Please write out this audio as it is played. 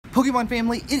Pokemon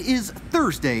family, it is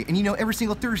Thursday, and you know every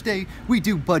single Thursday we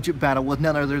do budget battle with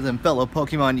none other than fellow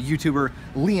Pokemon YouTuber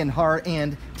Leonhardt,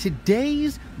 and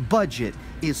today's budget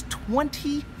is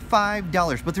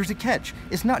 $25, but there's a catch.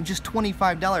 It's not just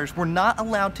 $25. We're not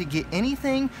allowed to get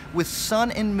anything with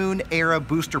Sun and Moon era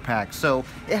booster packs, so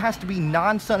it has to be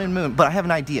non-Sun and Moon. But I have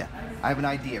an idea.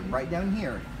 Right down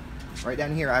here.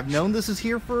 I've known this is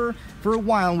here for a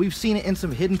while, and we've seen it in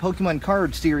some hidden Pokemon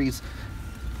card series.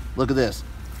 Look at this.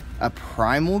 A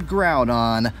Primal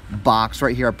Groudon box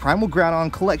right here, a Primal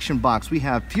Groudon collection box. We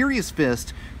have Furious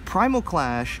Fist, Primal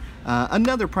Clash,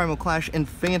 another Primal Clash, and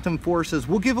Phantom Forces.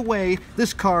 We'll give away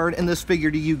this card and this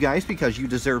figure to you guys because you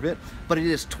deserve it, but it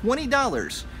is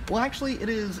 $20. Well, actually, it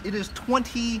is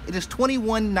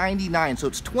 $21.99, so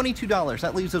it's $22.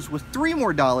 That leaves us with $3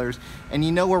 more, and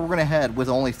you know where we're gonna head with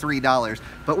only $3.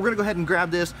 But we're gonna go ahead and grab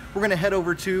this. We're gonna head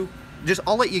over to,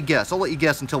 I'll let you guess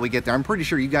until we get there. I'm pretty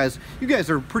sure you guys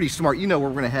are pretty smart. You know where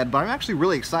we're gonna head, but I'm actually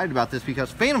really excited about this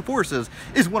because Phantom Forces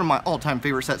is one of my all-time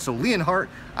favorite sets. So Leonhardt,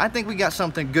 I think we got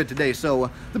something good today. So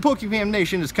the Pokefam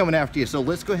Nation is coming after you. So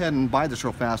let's go ahead and buy this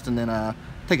real fast and then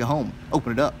take it home,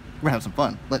 open it up. We're gonna have some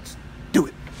fun. Let's do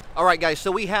it. All right, guys,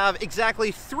 so we have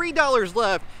exactly $3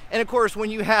 left. And of course,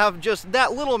 when you have just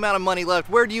that little amount of money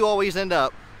left, where do you always end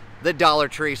up? The Dollar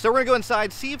Tree. So we're gonna go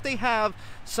inside, see if they have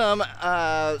some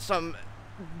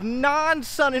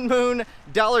non-Sun and Moon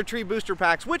Dollar Tree booster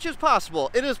packs, which is possible.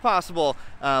 It is possible,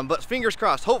 but fingers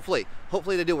crossed. Hopefully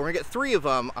they do. We're gonna get 3 of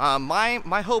them.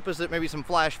 My hope is that maybe some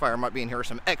Flash Fire might be in here, or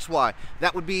some XY.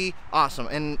 That would be awesome.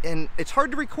 And it's hard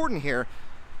to record in here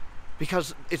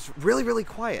because it's really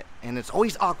quiet and it's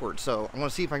always awkward. So I'm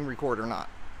gonna see if I can record or not.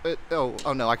 Oh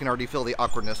no, I can already feel the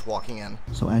awkwardness walking in.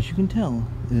 So as you can tell,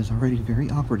 it is already very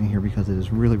awkward in here because it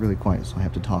is really quiet, so I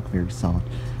have to talk very soft.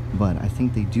 But I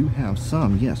think they do have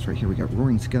some. Yes, right here we got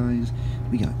Roaring Skies,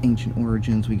 we got Ancient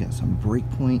Origins, we got some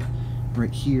Breakpoint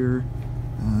right here,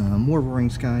 more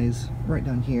Roaring Skies right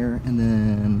down here, and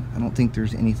then I don't think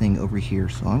there's anything over here,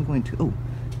 so I'm going to, oh,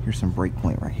 here's some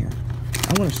Breakpoint right here.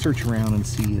 I want to search around and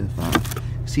see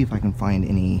if I can find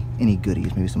any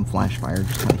goodies, maybe some Flash Fire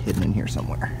just kind of hidden in here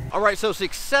somewhere. All right, so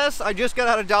success. I just got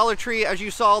out of Dollar Tree. As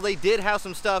you saw, they did have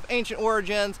some stuff, Ancient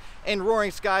Origins and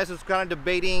Roaring Skies. I was kind of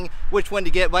debating which one to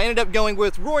get, but I ended up going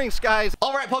with Roaring Skies.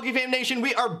 All right, Pokefam Nation,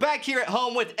 we are back here at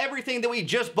home with everything that we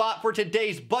just bought for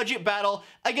today's budget battle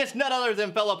against none other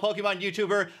than fellow Pokemon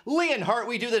YouTuber Leonhardt.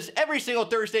 We do this every single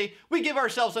Thursday. We give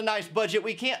ourselves a nice budget.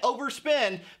 We can't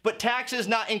overspend, but tax is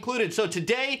not included. So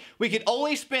today we could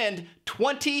only spend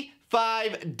 $25,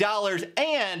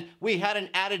 and we had an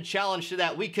added challenge to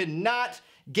that. We could not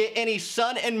get any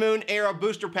Sun and Moon era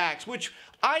booster packs, which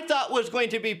I thought was going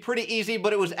to be pretty easy,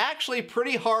 but it was actually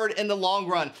pretty hard in the long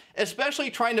run, especially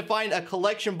trying to find a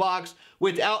collection box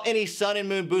without any Sun and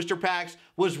Moon booster packs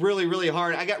was really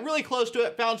hard. I got really close to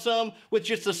it, found some with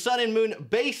just the Sun and Moon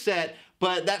base set,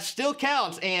 but that still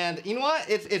counts. And you know what?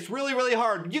 It's really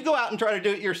hard. You go out and try to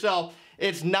do it yourself.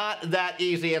 It's not that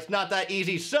easy.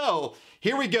 So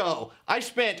here we go. I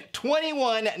spent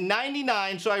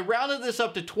 $21.99, so I rounded this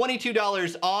up to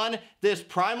 $22 on this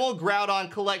Primal Groudon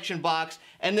collection box,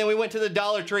 and then we went to the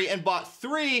Dollar Tree and bought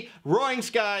 3 Roaring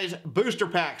Skies booster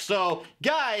packs. So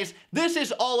guys, this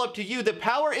is all up to you. The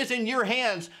power is in your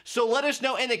hands, so let us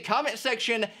know in the comment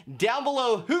section down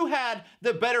below who had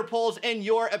the better pulls in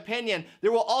your opinion.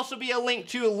 There will also be a link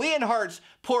to Leonhardt's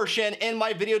portion in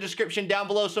my video description down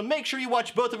below, so make sure you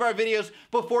watch both of our videos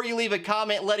before you leave a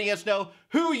comment letting us know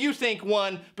who you think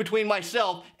won between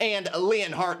myself and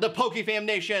Leonhardt, the Pokefam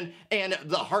Nation, and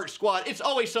the Heart Squad. It's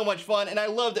always so much fun, and I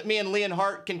love that me and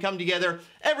Leonhardt can come together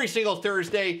every single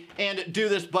Thursday and do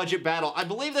this budget battle. I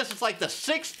believe this is like the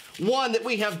 6th one that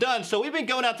we have done, so we've been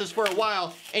going at this for a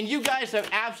while, and you guys have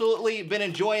absolutely been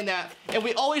enjoying that, and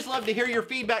we always love to hear your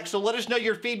feedback, so let us know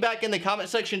your feedback in the comment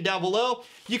section down below.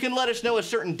 You can let us know a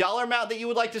certain dollar amount that you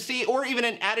would like to see, or even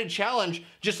an added challenge,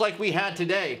 just like we had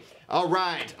today. All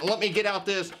right, let me get out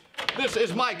this. This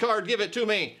is my card, give it to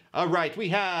me. All right, we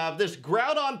have this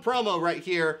Groudon promo right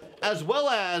here, as well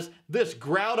as this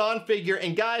Groudon figure.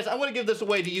 And guys, I want to give this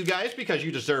away to you guys because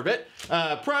you deserve it.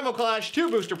 Primal Clash,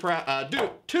 2 booster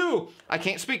I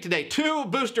can't speak today. 2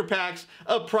 booster packs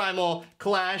of Primal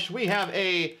Clash. We have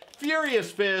a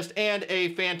Furious Fist and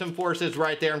a Phantom Forces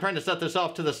right there. I'm trying to set this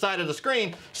off to the side of the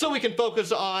screen so we can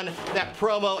focus on that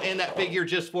promo and that figure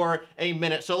just for a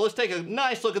minute. So let's take a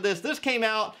nice look at this. This came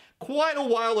out quite a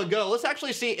while ago. Let's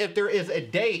actually see if there is a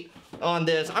date on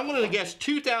this. I'm going to guess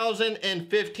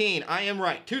 2015. I am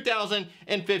right,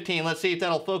 2015. Let's see if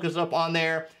that'll focus up on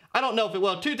there. I don't know if it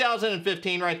will.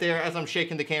 2015 right there as I'm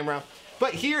shaking the camera.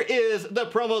 But here is the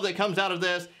promo that comes out of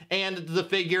this. and the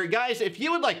figure. Guys, if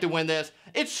you would like to win this,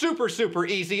 it's super, super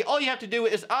easy. All you have to do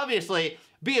is obviously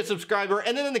be a subscriber,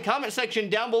 and then in the comment section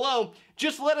down below,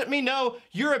 just let me know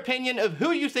your opinion of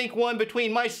who you think won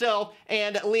between myself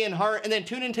and Leonhardt, and then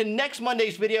tune into next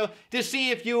Monday's video to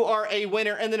see if you are a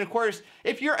winner. And then, of course,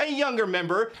 if you're a younger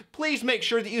member, please make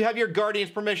sure that you have your guardian's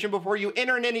permission before you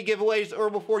enter in any giveaways or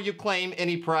before you claim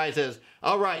any prizes.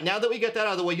 All right, now that we got that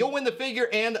out of the way, you'll win the figure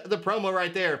and the promo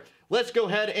right there. Let's go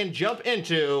ahead and jump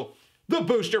into the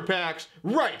booster packs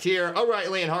right here. All right,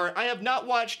 Leonhardt, I have not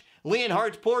watched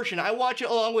Leonhardt's portion. I watch it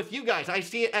along with you guys. I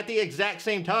see it at the exact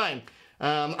same time.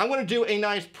 I'm going to do a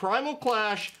nice Primal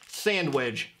Clash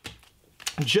sandwich,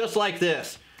 just like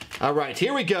this. All right,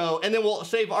 here we go. And then we'll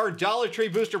save our Dollar Tree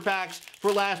booster packs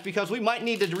for last because we might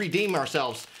need to redeem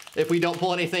ourselves if we don't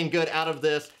pull anything good out of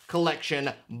this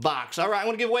collection box. All right, I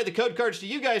want to give away the code cards to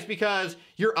you guys because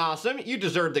you're awesome. You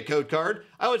deserve the code card.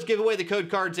 I always give away the code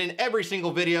cards in every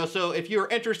single video, so if you're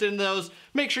interested in those,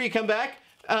 make sure you come back.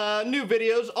 New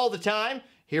videos all the time.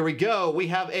 Here we go. We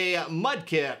have a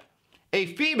Mudkip, a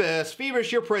Phoebus.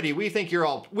 Phoebus, you're pretty. We think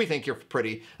you're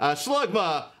pretty.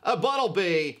 Slugma, a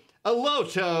Bumblebee, a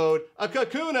Lowtoad, a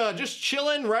Kakuna, just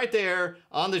chilling right there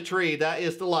on the tree. That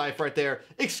is the life right there.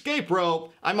 Escape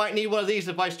Rope. I might need one of these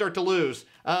if I start to lose.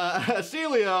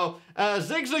 Celio,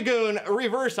 Zigzagoon,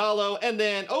 Reverse Hollow, and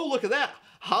then, oh, look at that.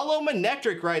 Hollow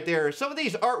Manectric right there. Some of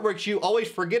these artworks you always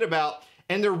forget about,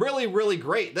 and they're really, really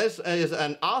great. This is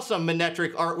an awesome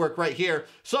Manectric artwork right here.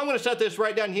 So I'm going to set this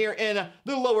right down here in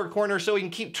the lower corner so we can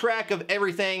keep track of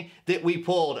everything that we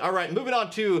pulled. All right, moving on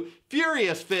to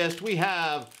Furious Fist. We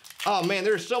have, oh man,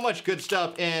 there's so much good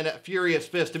stuff in Furious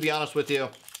Fist, to be honest with you.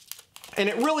 And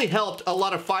it really helped a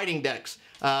lot of fighting decks.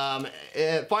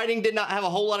 Fighting did not have a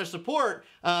whole lot of support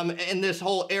in this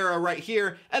whole era right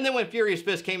here. And then when Furious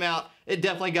Fist came out, it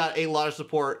definitely got a lot of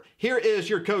support. Here is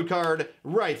your code card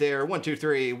right there. 1, 2,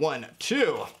 3, 1,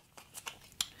 2.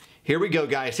 Here we go,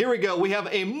 guys. Here we go. We have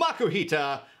a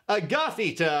Makuhita, a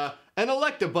Gothita, an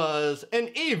Electabuzz, an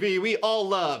Eevee. We all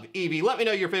love Eevee. Let me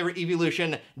know your favorite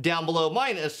Evolution down below.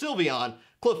 Mine is Sylveon,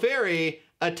 Clefairy,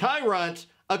 a Tyrant,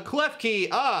 a Klefki.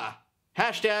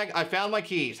 Hashtag I found my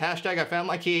keys. Hashtag I found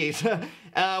my keys.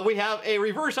 We have a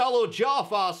Reverse Hollow Jaw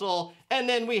Fossil, and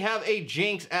then we have a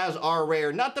Jinx as our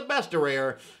rare. Not the best of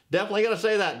rare. Definitely gotta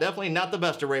say that. Definitely not the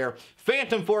best of rare.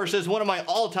 Phantom Force is one of my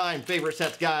all-time favorite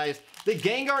sets, guys. The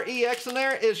Gengar EX in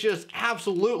there is just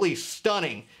absolutely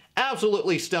stunning.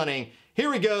 Absolutely stunning. Here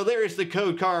we go. There is the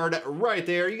code card right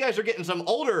there. You guys are getting some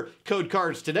older code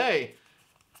cards today.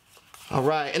 All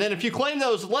right, and then if you claim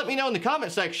those, let me know in the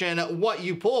comment section what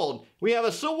you pulled. We have a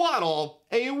Sewaddle,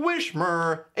 a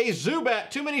Wishmer, a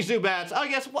Zubat. Too many Zubats. I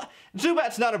guess what?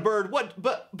 Zubat's not a bird.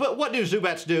 But what do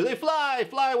Zubats do? They fly.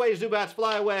 Fly away, Zubats,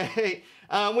 fly away.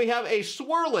 We have a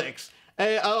Swirlix.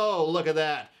 Oh, look at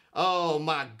that. Oh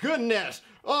my goodness.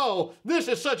 Oh, this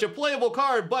is such a playable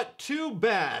card, but too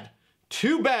bad.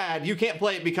 Too bad you can't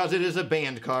play it because it is a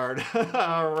banned card.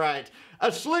 All right. A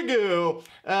Sliggoo,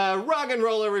 Rock and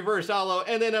Roller Reverse Hollow,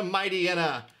 and then a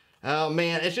Mightyena. Oh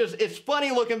man, it's funny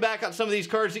looking back on some of these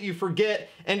cards that you forget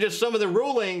and just some of the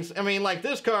rulings. I mean, like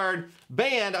this card,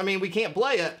 banned, I mean, we can't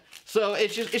play it. So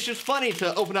it's just funny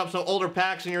to open up some older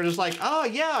packs and you're just like, oh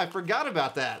yeah, I forgot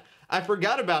about that. I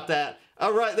forgot about that.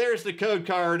 All right, there's the code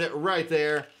card right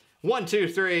there. 1, 2,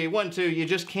 3, 1, 2. You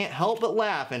just can't help but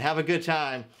laugh and have a good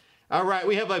time. All right,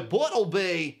 we have a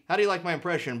Buttlebee. How do you like my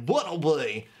impression?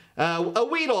 Buttlebee. A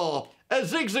Weedle, a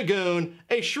Zigzagoon,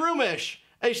 a Shroomish,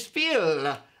 a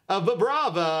Spheal, a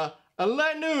Vibrava, a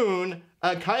Lanoon,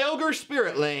 a Kyogre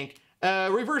Spirit Link,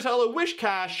 a Reverse Hollow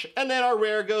Wishcash, and then our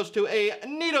rare goes to a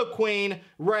Nidoqueen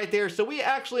right there. So we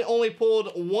actually only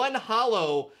pulled 1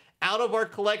 hollow out of our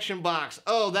collection box.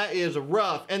 Oh, that is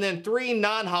rough. And then 3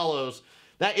 non-hollows.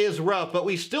 That is rough, but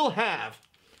we still have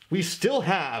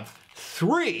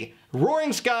 3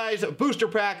 Roaring Skies booster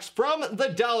packs from the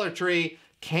Dollar Tree.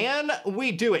 Can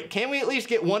we do it? Can we at least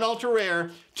get 1 ultra rare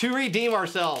to redeem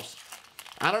ourselves?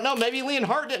 I don't know. Maybe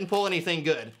Leonhardt didn't pull anything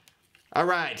good. All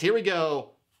right, here we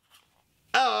go.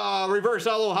 Oh, Reverse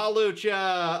Hollow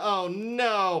Hawlucha. Oh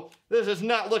no, this is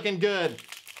not looking good.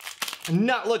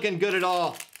 Not looking good at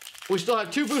all. We still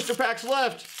have 2 booster packs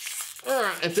left.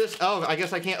 If this, oh, I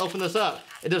guess I can't open this up.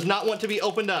 It does not want to be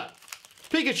opened up.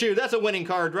 Pikachu, that's a winning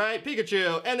card, right?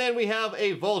 Pikachu. And then we have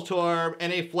a Voltorb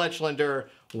and a Fletchlander.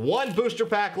 1 booster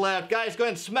pack left. Guys, go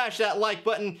ahead and smash that like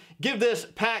button. Give this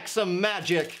pack some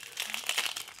magic.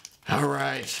 All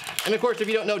right. And of course, if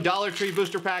you don't know, Dollar Tree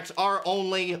booster packs are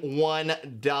only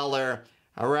 $1.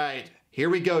 All right. Here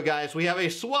we go, guys. We have a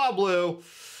Swablu.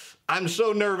 I'm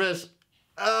so nervous.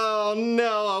 Oh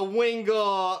no, a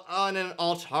Wingull on an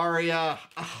Altaria.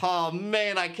 Oh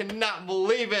man, I cannot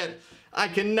believe it. I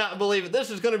cannot believe it.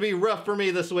 This is going to be rough for me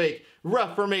this week.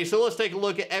 Rough for me. So let's take a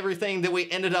look at everything that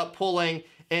we ended up pulling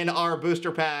in our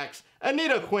booster packs. A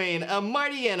Nidoqueen, a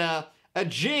Mightyena, a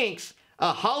Jinx,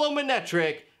 a Holo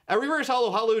Manectric, a Reverse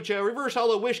Holo Hawlucha, Reverse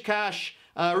Holo Wishcash,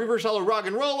 Reverse Holo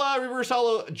Roggenrola, Reverse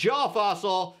Holo Jaw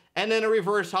Fossil, and then a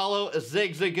Reverse Holo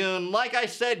Zigzagoon. Like I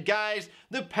said, guys,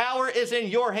 the power is in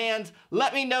your hands.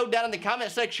 Let me know down in the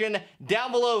comment section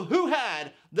down below who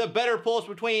had the better pulls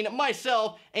between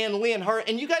myself and Leonhardt,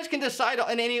 and you guys can decide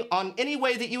on any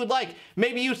way that you would like.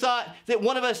 Maybe you thought that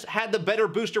one of us had the better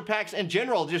booster packs in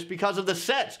general just because of the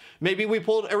sets. Maybe we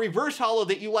pulled a Reverse Holo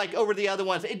that you like over the other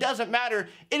ones. It doesn't matter.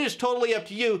 It is totally up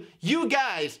to you. You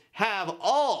guys have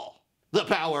all the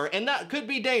power, and that could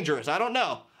be dangerous. I don't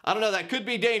know. That could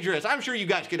be dangerous. I'm sure you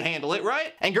guys could handle it,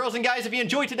 right? And girls and guys, if you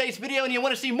enjoyed today's video and you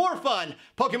want to see more fun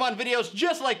Pokemon videos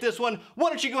just like this one, why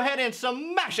don't you go ahead and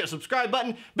smash that subscribe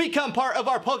button, become part of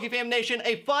our PokeFam Nation,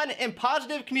 a fun and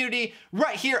positive community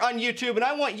right here on YouTube. And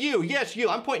I want you, yes you,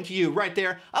 I'm pointing to you right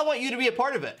there, I want you to be a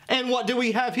part of it. And what do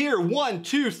we have here? 1,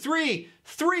 2, 3.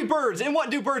 3 birds. And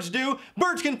what do birds do?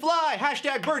 Birds can fly.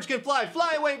 Hashtag birds can fly.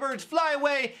 Fly away, birds, fly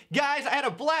away. Guys, I had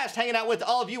a blast hanging out with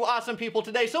all of you awesome people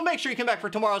today, so make sure you come back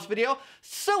for tomorrow's video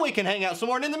so we can hang out some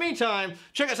more. And in the meantime,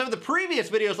 check out some of the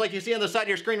previous videos like you see on the side of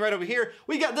your screen right over here.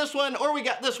 We got this one, or we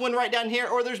got this one right down here,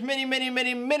 or there's many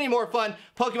more fun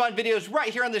Pokemon videos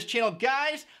right here on this channel.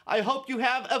 Guys, I hope you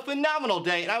have a phenomenal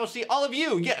day, and I will see all of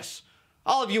you, yes,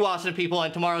 all of you awesome people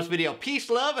in tomorrow's video. Peace,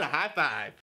 love, and a high five.